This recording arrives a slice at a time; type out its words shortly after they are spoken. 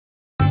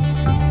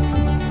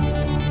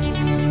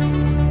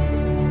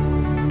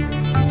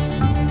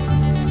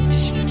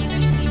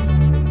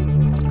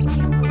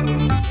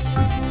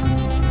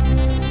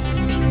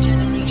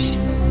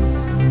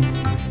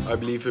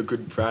believe a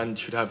good brand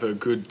should have a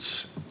good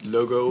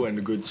logo and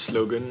a good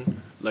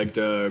slogan. Like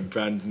the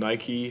brand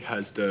Nike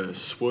has the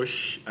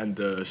swoosh and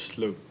the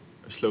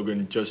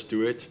slogan "Just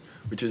Do It,"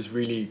 which is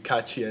really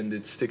catchy and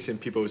it sticks in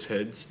people's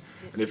heads.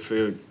 And if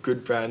a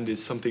good brand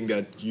is something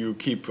that you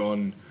keep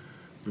on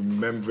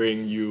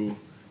remembering,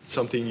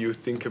 something you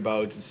think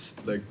about, it's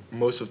like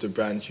most of the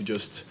brands you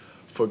just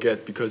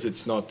forget because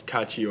it's not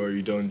catchy or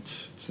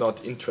it's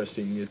not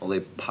interesting. Well, they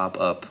pop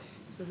up,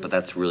 but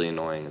that's really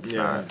annoying. It's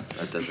not.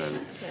 That doesn't.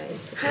 Okay.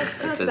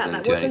 Tell us about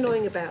that. What's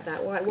annoying about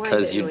that? Why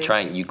because is it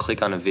annoying? you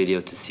click on a video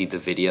to see the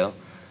video,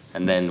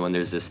 and then when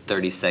there's this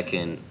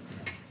 30-second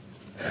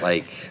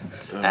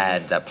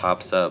ad that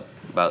pops up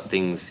about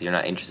things you're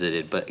not interested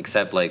in, but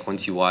except like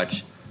once you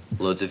watch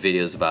loads of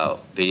videos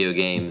about video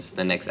games,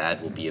 the next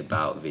ad will be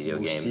about video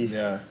games.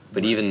 Yeah.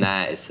 But even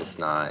that is just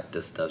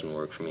doesn't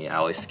work for me. I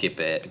always skip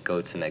it, go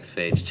to the next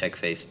page, check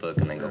Facebook,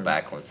 and then go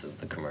back once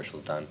the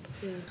commercial's done.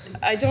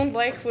 I don't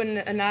like when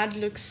an ad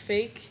looks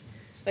fake.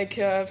 Like,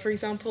 for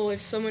example,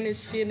 if someone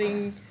is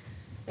feeling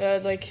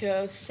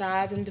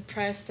sad and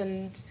depressed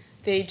and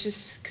they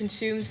just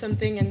consume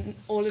something and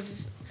all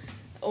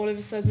of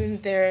a sudden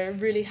they're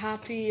really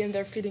happy and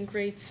they're feeling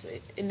great,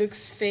 it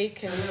looks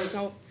fake and it's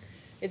not.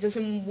 It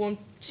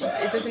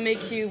doesn't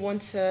make you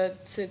want to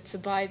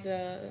buy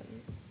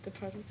the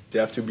product. They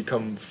have to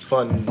become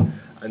fun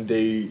and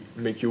they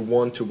make you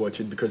want to watch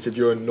it, because if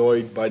you're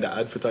annoyed by the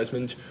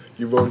advertisement,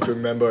 you won't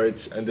remember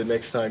it, and the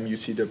next time you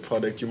see the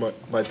product, you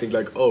might think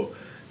like, oh,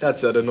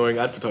 that's that annoying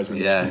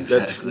advertisement. Yeah, exactly.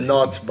 That's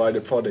not buy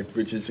the product,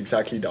 which is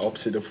exactly the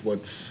opposite of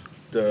what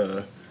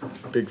the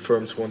big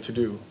firms want to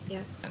do.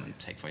 Yeah. And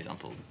take, for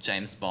example,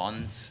 James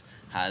Bond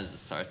has a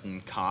certain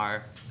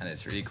car and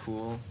it's really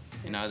cool.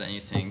 Then you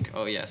think,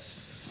 oh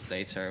yes,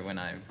 later when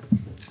I'm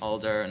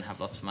older and have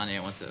lots of money, I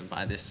want to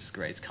buy this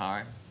great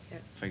car,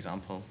 for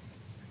example.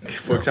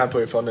 For example,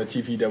 if on a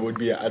TV there would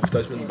be an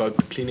advertisement about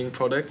cleaning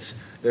products,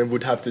 then it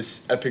would have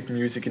this epic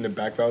music in the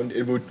background.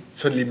 It would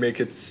suddenly make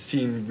it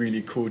seem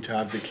really cool to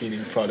have the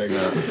cleaning product.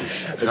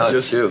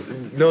 It's true.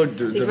 No,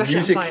 the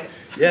music.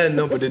 Yeah,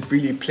 no, but it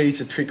really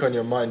plays a trick on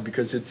your mind,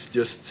 because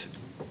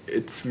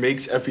it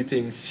makes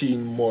everything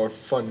seem more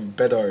fun,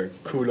 better,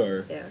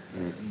 cooler. Yeah.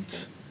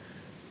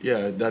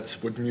 Yeah,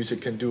 that's what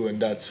music can do,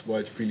 and that's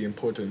why it's really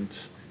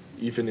important,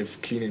 even if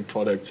cleaning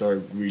products are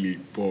really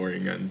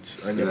boring and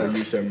I never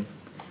use them.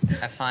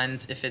 I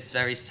find if it's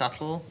very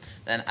subtle,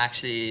 then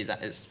actually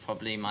that is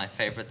probably my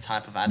favorite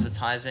type of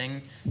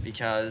advertising,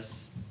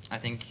 because I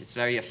think it's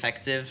very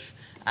effective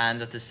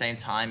and at the same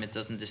time it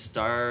doesn't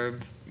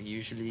disturb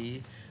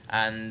usually,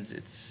 and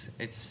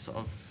it's sort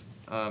of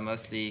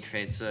mostly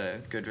creates a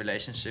good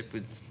relationship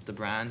with the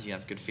brand. You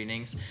have good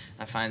feelings.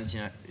 I find,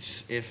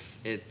 if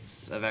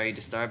it's a very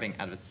disturbing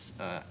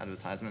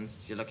advertisement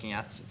you're looking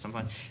at some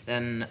point,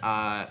 then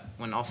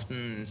one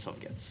often sort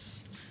of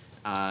gets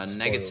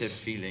negative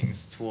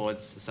feelings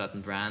towards a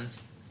certain brand,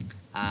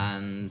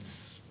 and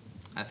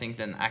I think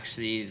then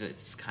actually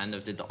it's kind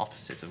of did the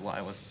opposite of what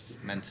I was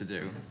meant to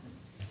do.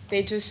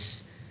 They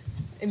just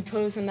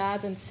impose an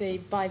ad and say,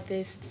 buy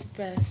this, it's the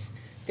best.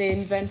 They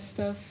invent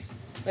stuff,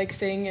 like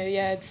saying,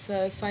 it's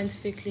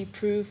scientifically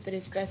proved that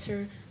it's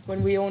better,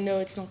 when we all know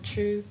it's not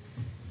true.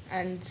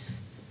 And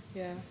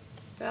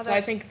so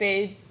I think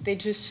they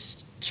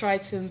just try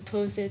to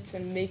impose it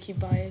and make you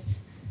buy it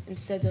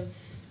instead of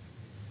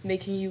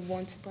making you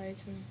want to buy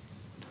it.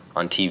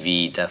 On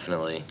TV,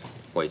 definitely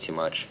way too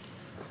much.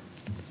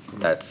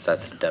 That's a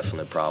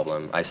definite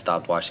problem. I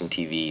stopped watching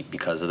TV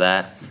because of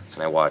that,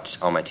 and I watch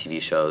all my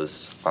TV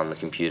shows on the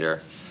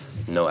computer,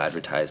 no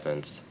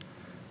advertisements,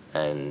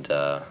 and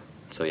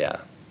so yeah,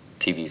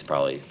 TV is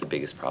probably the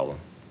biggest problem.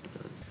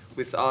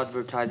 With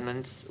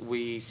advertisements,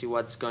 we see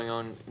what's going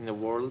on in the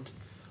world,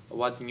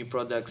 what new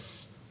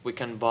products we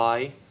can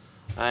buy,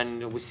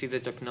 and we see the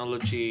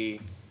technology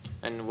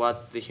and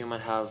what the human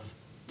have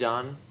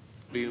done,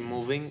 be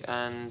moving,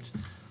 and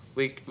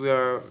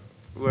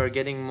we're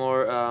getting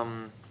more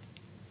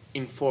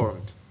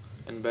informed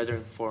and better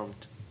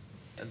informed.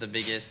 The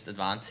biggest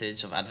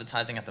advantage of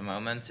advertising at the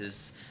moment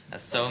is that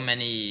so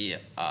many,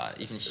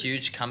 even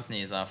huge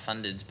companies are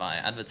funded by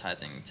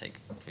advertising. Take,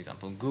 for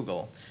example,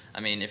 Google. I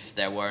mean, if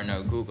there were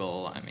no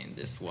Google,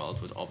 this world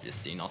would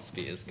obviously not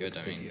be as good.